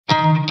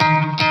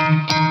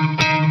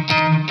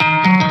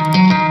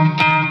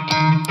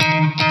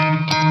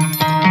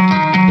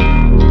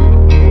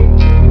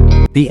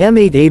The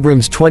M8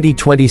 Abrams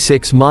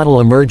 2026 model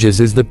emerges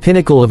as the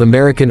pinnacle of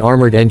American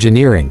armored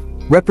engineering,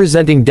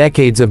 representing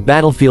decades of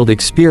battlefield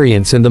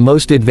experience and the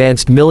most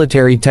advanced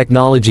military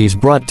technologies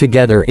brought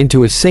together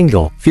into a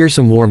single,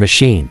 fearsome war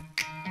machine.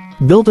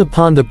 Built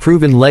upon the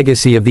proven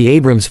legacy of the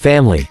Abrams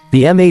family,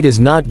 the M8 is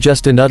not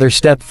just another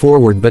step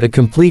forward but a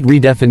complete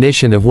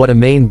redefinition of what a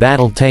main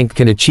battle tank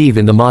can achieve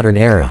in the modern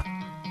era.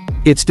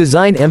 Its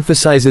design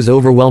emphasizes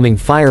overwhelming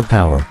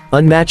firepower,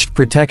 unmatched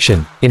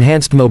protection,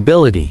 enhanced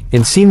mobility,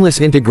 and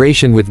seamless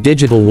integration with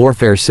digital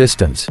warfare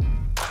systems.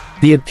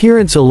 The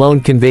appearance alone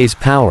conveys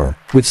power,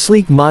 with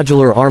sleek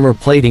modular armor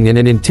plating and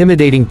an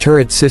intimidating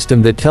turret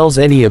system that tells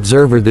any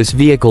observer this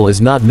vehicle is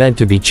not meant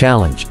to be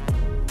challenged.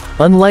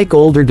 Unlike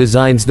older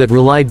designs that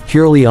relied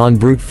purely on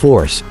brute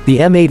force, the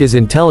M8 is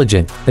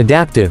intelligent,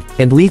 adaptive,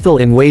 and lethal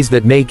in ways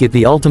that make it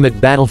the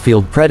ultimate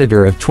battlefield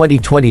predator of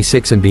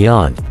 2026 and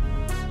beyond.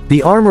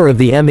 The armor of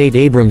the M8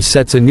 Abrams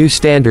sets a new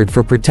standard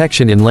for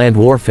protection in land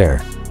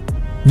warfare.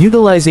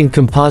 Utilizing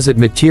composite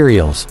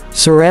materials,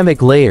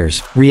 ceramic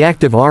layers,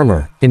 reactive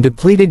armor, and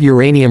depleted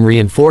uranium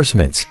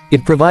reinforcements,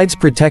 it provides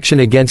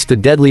protection against the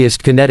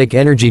deadliest kinetic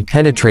energy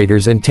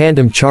penetrators and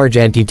tandem charge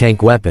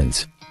anti-tank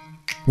weapons.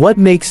 What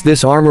makes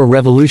this armor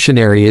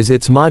revolutionary is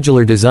its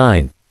modular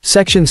design.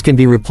 Sections can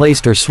be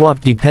replaced or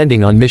swapped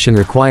depending on mission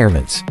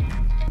requirements.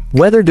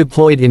 Whether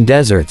deployed in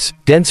deserts,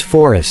 dense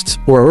forests,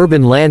 or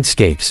urban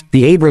landscapes,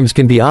 the Abrams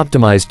can be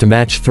optimized to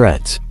match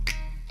threats.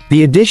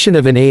 The addition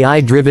of an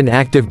AI-driven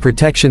active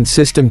protection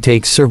system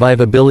takes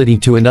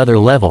survivability to another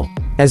level,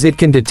 as it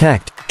can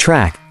detect,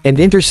 track, and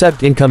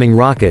intercept incoming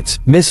rockets,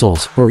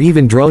 missiles, or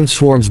even drone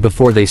swarms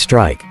before they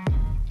strike.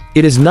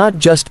 It is not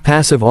just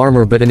passive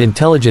armor but an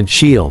intelligent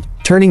shield,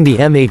 turning the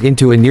M8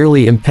 into a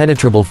nearly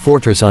impenetrable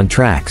fortress on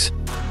tracks.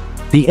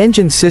 The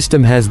engine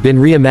system has been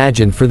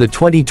reimagined for the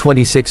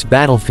 2026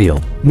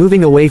 battlefield,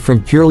 moving away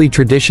from purely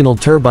traditional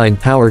turbine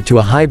power to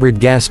a hybrid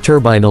gas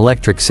turbine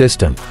electric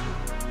system.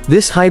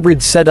 This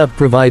hybrid setup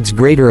provides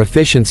greater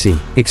efficiency,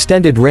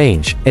 extended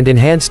range, and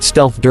enhanced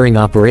stealth during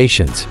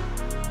operations.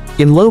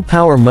 In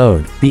low-power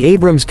mode, the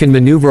Abrams can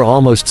maneuver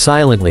almost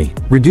silently,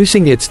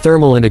 reducing its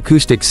thermal and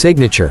acoustic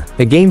signature,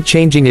 a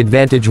game-changing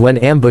advantage when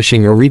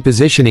ambushing or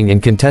repositioning in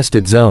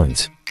contested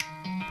zones.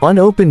 On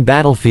open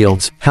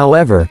battlefields,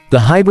 however, the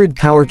hybrid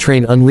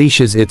powertrain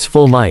unleashes its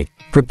full might,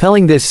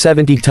 propelling this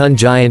 70-ton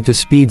giant to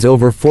speeds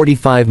over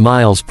 45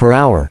 miles per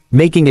hour,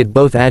 making it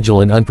both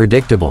agile and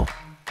unpredictable.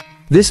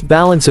 This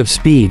balance of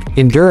speed,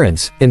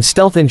 endurance, and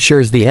stealth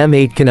ensures the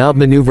M8 can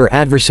outmaneuver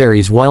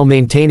adversaries while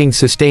maintaining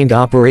sustained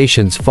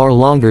operations far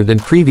longer than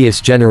previous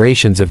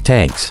generations of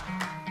tanks.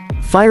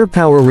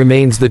 Firepower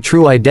remains the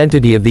true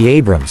identity of the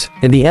Abrams,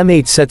 and the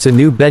M8 sets a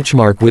new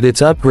benchmark with its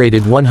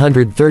upgraded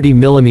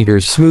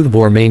 130mm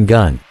smoothbore main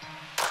gun.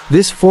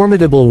 This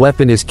formidable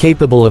weapon is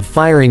capable of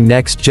firing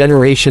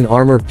next-generation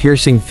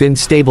armor-piercing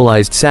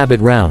fin-stabilized sabot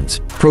rounds,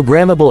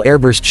 programmable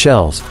airburst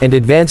shells, and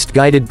advanced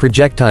guided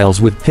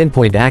projectiles with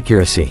pinpoint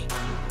accuracy.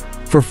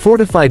 For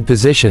fortified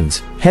positions,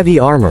 heavy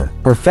armor,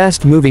 or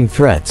fast-moving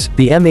threats,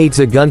 the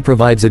M8's gun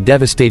provides a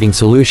devastating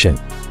solution.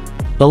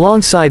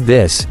 Alongside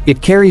this,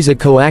 it carries a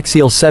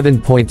coaxial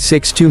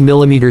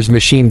 7.62mm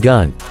machine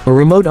gun, a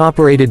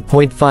remote-operated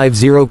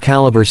 .50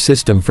 caliber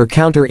system for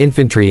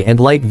counter-infantry and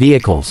light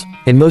vehicles,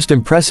 and most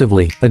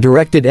impressively, a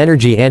directed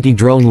energy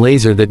anti-drone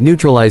laser that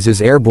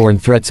neutralizes airborne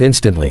threats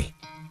instantly.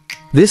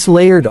 This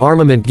layered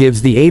armament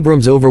gives the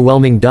Abrams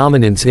overwhelming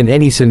dominance in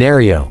any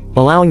scenario,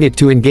 allowing it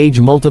to engage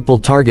multiple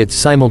targets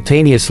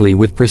simultaneously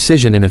with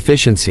precision and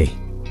efficiency.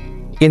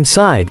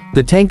 Inside,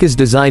 the tank is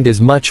designed as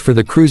much for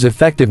the crew's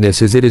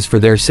effectiveness as it is for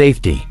their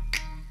safety.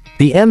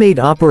 The M8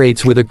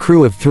 operates with a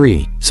crew of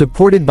 3,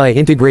 supported by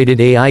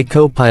integrated AI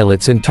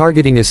co-pilots and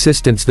targeting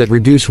assistants that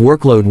reduce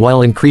workload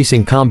while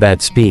increasing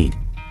combat speed.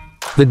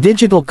 The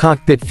digital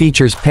cockpit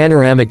features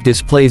panoramic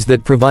displays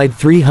that provide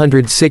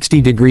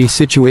 360-degree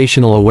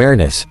situational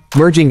awareness,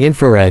 merging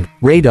infrared,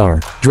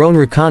 radar, drone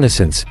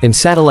reconnaissance, and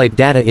satellite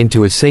data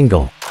into a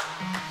single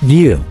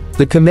view.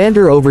 The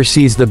commander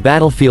oversees the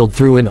battlefield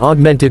through an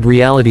augmented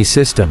reality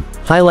system,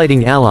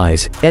 highlighting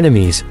allies,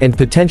 enemies, and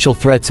potential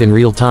threats in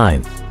real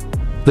time.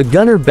 The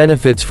gunner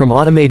benefits from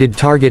automated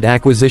target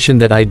acquisition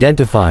that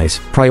identifies,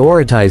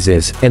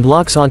 prioritizes, and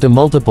locks onto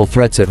multiple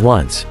threats at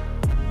once.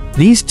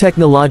 These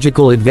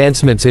technological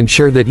advancements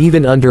ensure that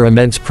even under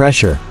immense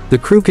pressure, the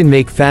crew can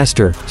make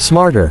faster,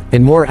 smarter,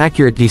 and more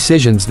accurate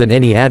decisions than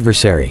any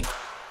adversary.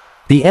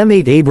 The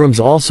M8 Abrams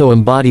also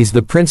embodies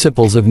the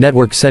principles of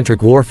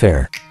network-centric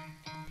warfare.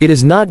 It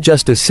is not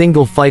just a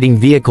single fighting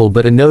vehicle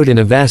but a node in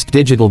a vast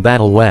digital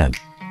battle web.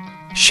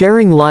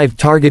 Sharing live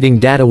targeting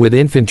data with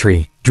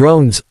infantry,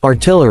 drones,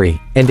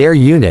 artillery, and air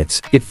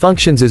units, it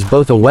functions as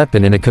both a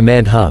weapon and a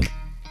command hub.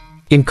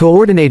 In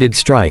coordinated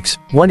strikes,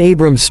 one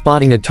Abrams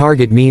spotting a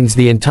target means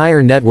the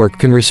entire network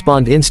can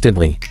respond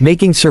instantly,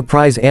 making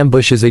surprise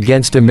ambushes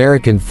against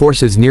American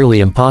forces nearly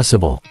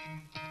impossible.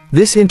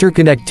 This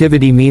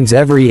interconnectivity means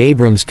every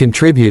Abrams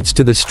contributes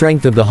to the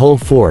strength of the whole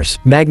force,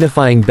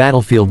 magnifying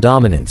battlefield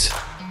dominance.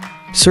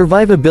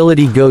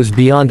 Survivability goes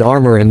beyond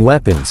armor and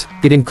weapons,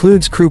 it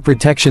includes crew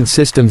protection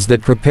systems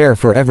that prepare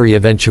for every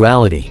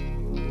eventuality.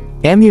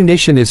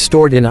 Ammunition is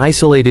stored in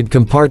isolated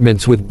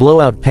compartments with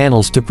blowout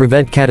panels to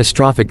prevent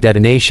catastrophic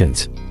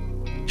detonations.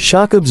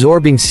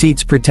 Shock-absorbing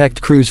seats protect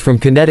crews from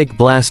kinetic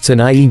blasts and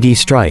IED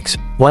strikes,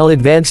 while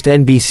advanced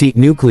NBC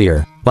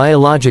nuclear,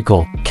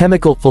 biological,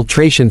 chemical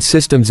filtration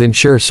systems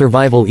ensure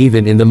survival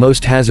even in the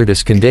most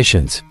hazardous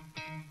conditions.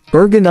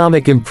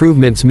 Ergonomic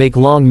improvements make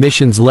long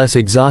missions less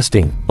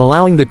exhausting,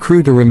 allowing the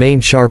crew to remain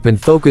sharp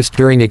and focused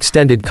during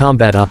extended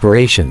combat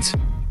operations.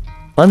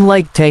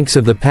 Unlike tanks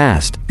of the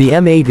past, the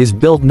M8 is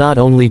built not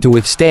only to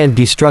withstand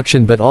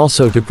destruction but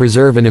also to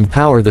preserve and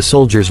empower the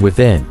soldiers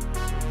within.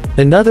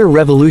 Another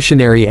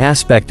revolutionary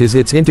aspect is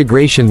its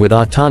integration with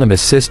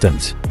autonomous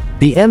systems.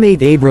 The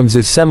M8 Abrams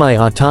is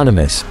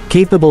semi-autonomous,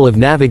 capable of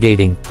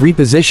navigating,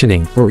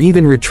 repositioning, or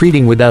even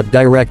retreating without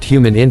direct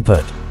human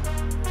input.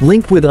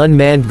 Linked with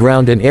unmanned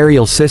ground and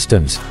aerial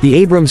systems, the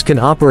Abrams can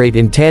operate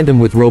in tandem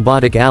with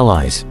robotic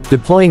allies,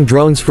 deploying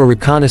drones for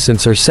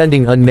reconnaissance or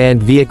sending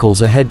unmanned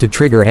vehicles ahead to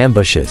trigger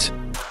ambushes.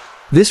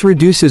 This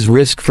reduces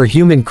risk for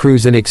human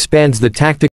crews and expands the tactical